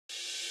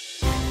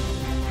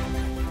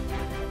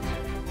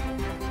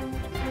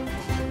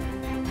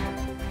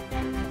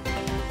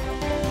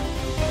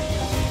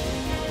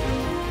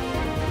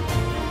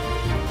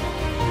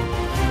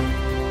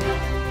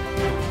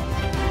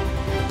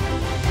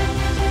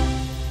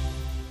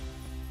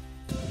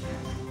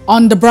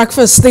On the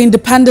breakfast, the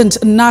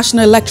Independent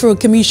National Electoral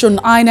Commission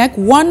 (INEC)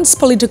 warns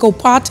political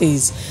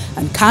parties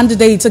and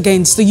candidates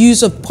against the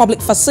use of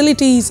public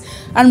facilities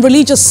and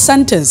religious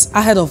centers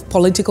ahead of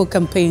political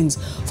campaigns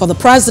for the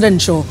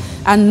presidential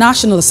and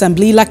National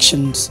Assembly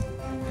elections.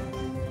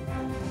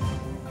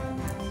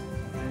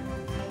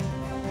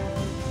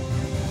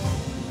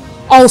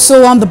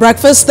 Also on the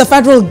breakfast, the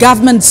federal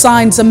government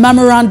signs a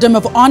memorandum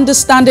of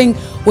understanding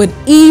with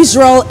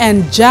Israel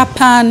and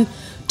Japan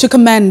to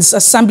commence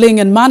assembling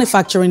and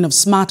manufacturing of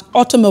smart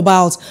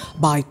automobiles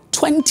by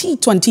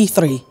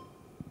 2023.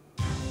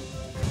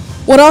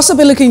 We'll also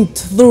be looking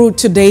through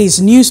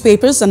today's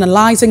newspapers,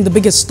 analyzing the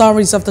biggest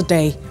stories of the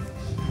day.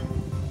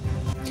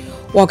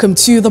 Welcome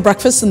to The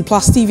Breakfast in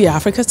Plus TV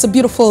Africa. It's a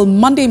beautiful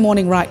Monday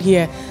morning right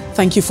here.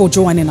 Thank you for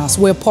joining us.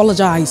 We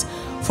apologize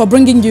for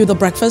bringing you The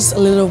Breakfast a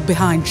little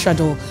behind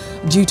schedule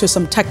due to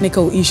some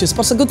technical issues,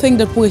 but it's a good thing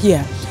that we're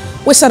here.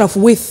 We start off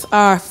with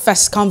our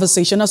first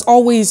conversation. As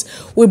always,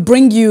 we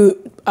bring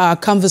you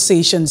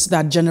conversations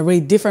that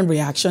generate different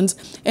reactions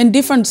in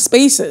different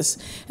spaces.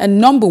 And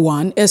number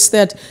one is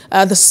that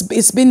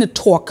it's been a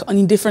talk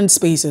in different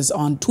spaces.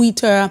 On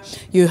Twitter,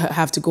 you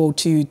have to go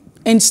to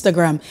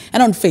Instagram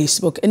and on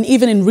Facebook. And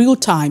even in real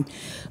time,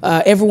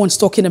 everyone's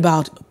talking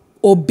about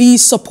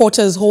obese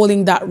supporters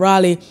holding that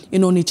rally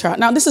in Onitsha.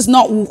 Now, this is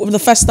not the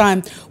first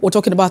time we're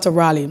talking about a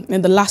rally.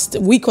 In the last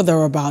week or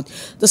thereabout,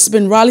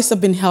 rallies have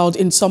been held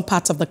in some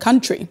parts of the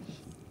country.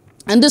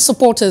 And the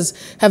supporters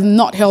have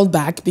not held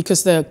back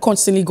because they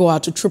constantly go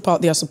out to troop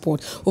out their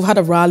support. We've had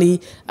a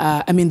rally,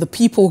 the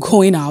people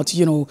going out,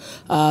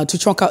 to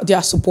truck out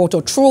their support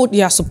or throw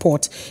their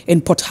support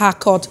in Port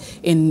Harcourt,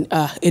 in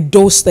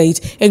Edo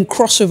State, in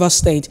Cross River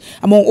State,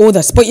 among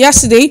others. But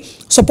yesterday,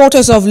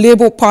 supporters of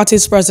Labour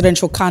Party's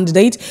presidential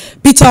candidate,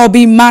 Peter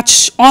Obi,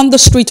 marched on the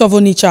street of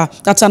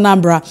Onitsha, that's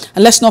Anambra.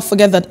 And let's not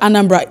forget that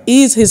Anambra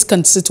is his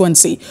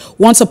constituency.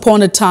 Once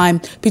upon a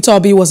time, Peter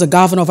Obi was a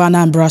governor of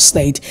Anambra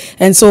State.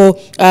 And so,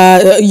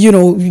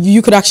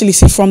 you could actually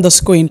see from the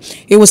screen,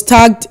 it was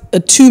tagged a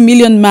 2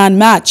 million man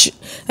march.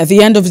 At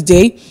the end of the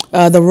day,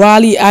 the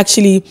rally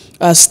actually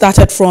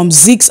started from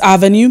Zix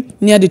Avenue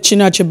near the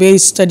Chinua Achebe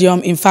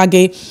Stadium in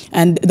Fagge,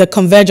 and the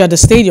converge at the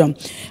stadium.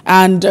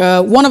 And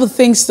one of the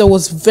things that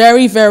was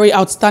very, very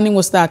outstanding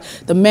was that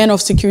the men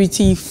of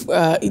security,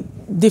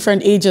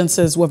 different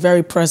agencies were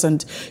very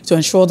present to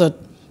ensure that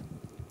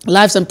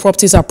lives and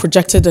properties are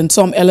protected and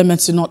some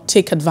elements do not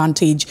take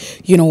advantage,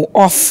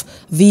 of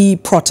the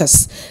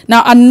protests.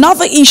 Now,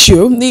 another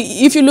issue,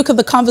 if you look at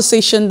the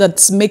conversation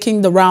that's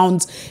making the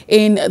rounds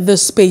in the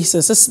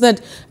spaces, is that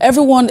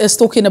everyone is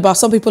talking about,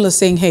 some people are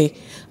saying, hey,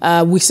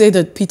 we say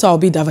that Peter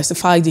Obi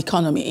diversified the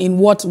economy. In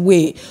what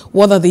way?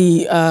 What are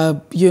the,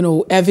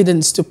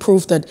 evidence to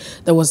prove that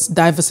there was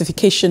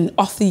diversification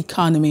of the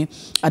economy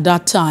at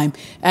that time?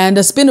 And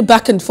there's been a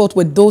back and forth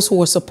with those who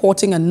were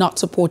supporting and not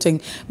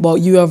supporting,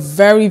 but you are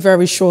very,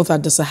 very sure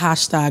that there's a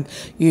hashtag,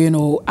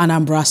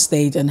 Anambra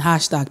State and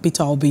hashtag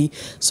Peter Obi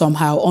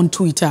somehow on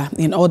Twitter,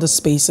 in other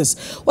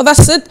spaces. Well,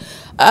 that's it.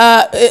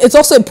 It's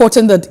also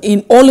important that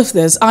in all of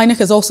this, INEC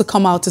has also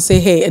come out to say,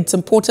 hey, it's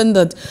important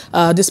that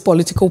these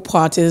political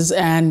parties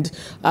and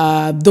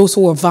those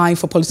who are vying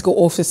for political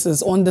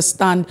offices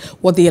understand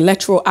what the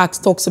Electoral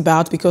Act talks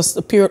about, because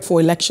the period for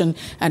election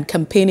and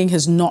campaigning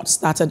has not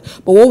started.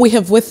 But what we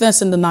have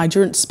witnessed in the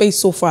Nigerian space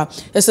so far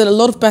is that a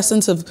lot of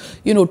persons have,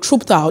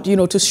 trooped out,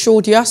 to show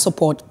their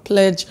support,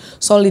 pledge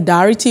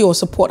solidarity or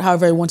support,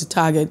 however you want to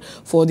target,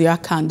 for their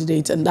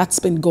candidate. And that's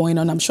been going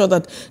on. I'm sure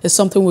that is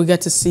something we'll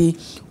get to see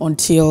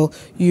until,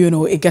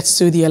 it gets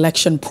to the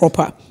election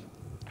proper.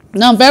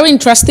 Now, very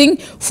interesting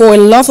for a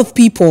lot of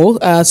people.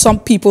 Some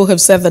people have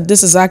said that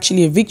this is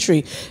actually a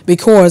victory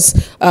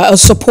because a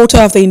supporter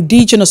of the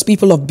indigenous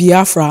people of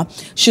Biafra,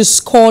 she's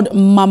called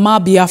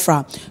Mama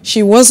Biafra.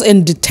 She was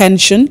in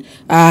detention,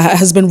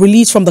 has been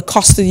released from the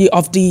custody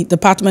of the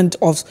Department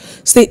of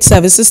State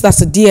Services, that's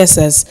the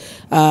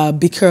DSS,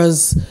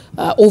 because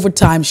over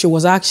time she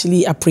was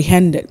actually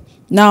apprehended.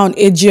 Now,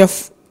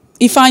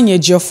 Ifeanyi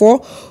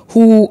Ejiofor,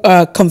 who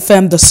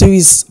confirmed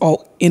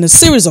in a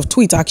series of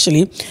tweets,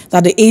 actually,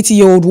 that the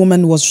 80-year-old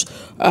woman was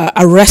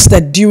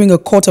arrested during a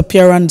court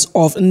appearance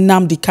of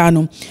Nnamdi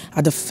Kanu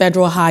at the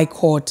Federal High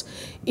Court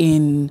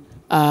in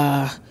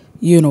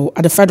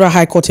at the Federal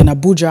High Court in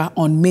Abuja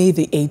on May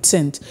the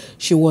 18th.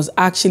 She was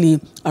actually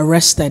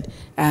arrested,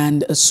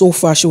 and so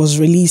far she was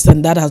released,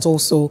 and that has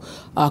also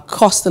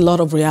caused a lot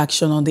of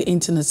reaction on the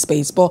internet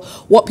space. But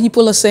what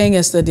people are saying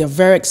is that they're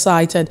very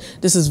excited.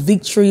 This is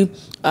victory.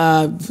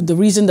 The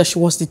reason that she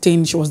was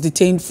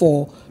detained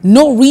for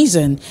no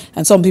reason,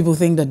 and some people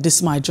think that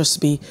this might just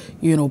be,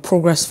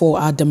 progress for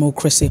our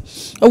democracy.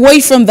 Away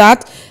from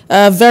that,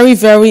 very,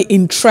 very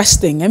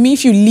interesting. I mean,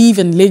 if you live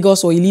in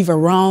Lagos or you live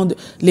around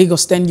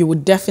Lagos, then you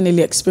would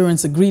definitely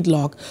experience a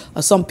gridlock.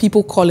 Some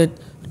people call it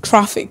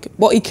traffic,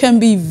 but it can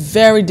be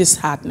very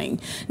disheartening.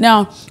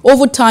 Now,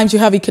 over time, you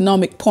have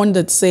economic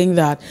pundits saying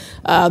that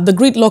the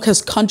gridlock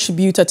has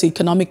contributed to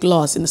economic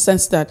loss in the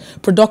sense that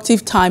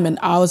productive time and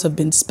hours have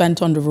been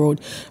spent on the road.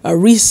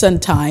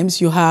 Recent times,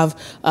 you have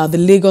the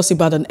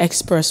Lagos-Ibadan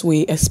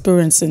Expressway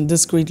experiencing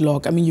this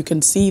gridlock. I mean, you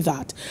can see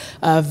that.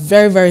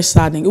 Very, very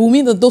saddening. It will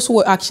mean that those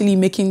who are actually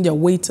making their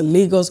way to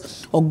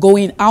Lagos or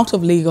going out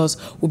of Lagos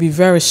will be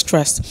very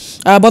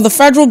stressed. But the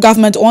federal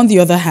government, on the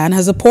other hand,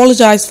 has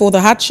apologized for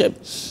the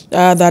hardship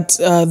that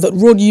the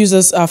road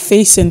users are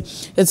facing.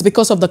 It's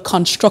because of the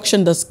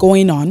construction that's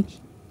going on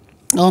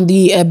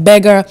the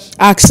beggar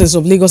access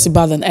of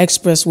Lagos-Ibadan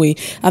Expressway.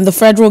 And the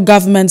federal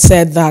government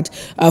said that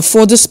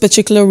for this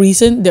particular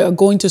reason, they are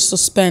going to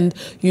suspend,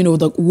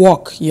 the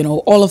work,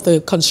 all of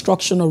the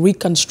construction or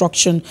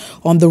reconstruction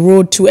on the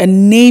road to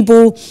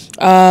enable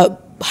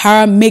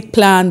make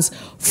plans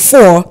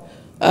for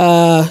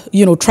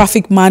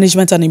traffic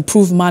management and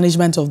improved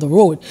management of the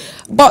road.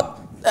 But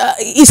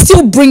it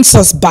still brings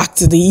us back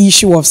to the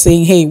issue of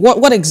saying, hey,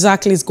 what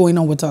exactly is going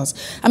on with us?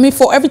 I mean,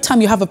 for every time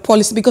you have a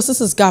policy, because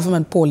this is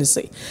government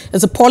policy,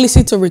 it's a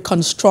policy to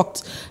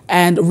reconstruct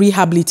and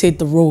rehabilitate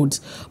the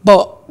roads.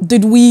 But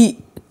did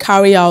we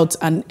carry out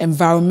an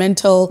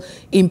environmental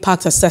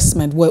impact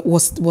assessment?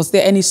 Was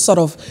there any sort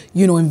of,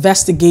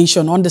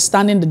 investigation,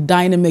 understanding the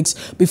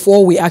dynamics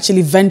before we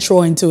actually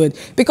venture into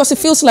it? Because it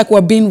feels like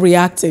we're being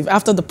reactive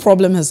after the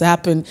problem has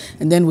happened,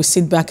 and then we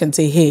sit back and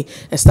say, hey,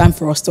 it's time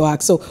for us to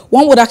act. So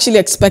one would actually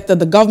expect that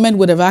the government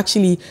would have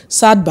actually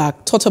sat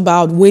back, thought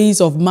about ways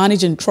of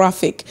managing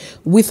traffic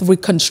with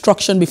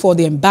reconstruction before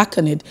they embark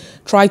on it,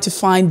 try to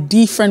find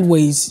different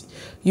ways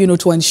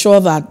to ensure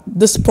that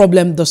this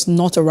problem does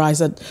not arise,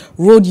 that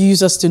road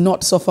users do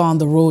not suffer on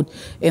the road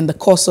in the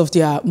course of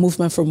their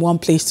movement from one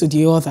place to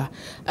the other.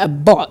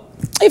 But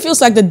it feels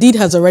like the deed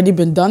has already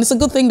been done. It's a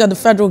good thing that the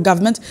federal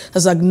government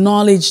has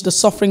acknowledged the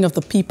suffering of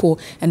the people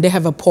and they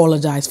have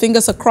apologized.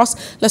 Fingers crossed.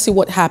 Let's see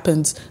what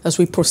happens as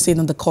we proceed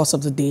in the course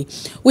of the day.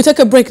 We take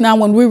a break now.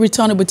 When we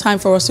return, it'll be time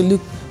for us to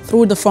look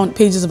through the front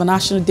pages of our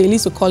national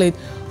dailies. We call it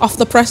Off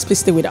the Press. Please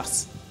stay with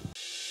us.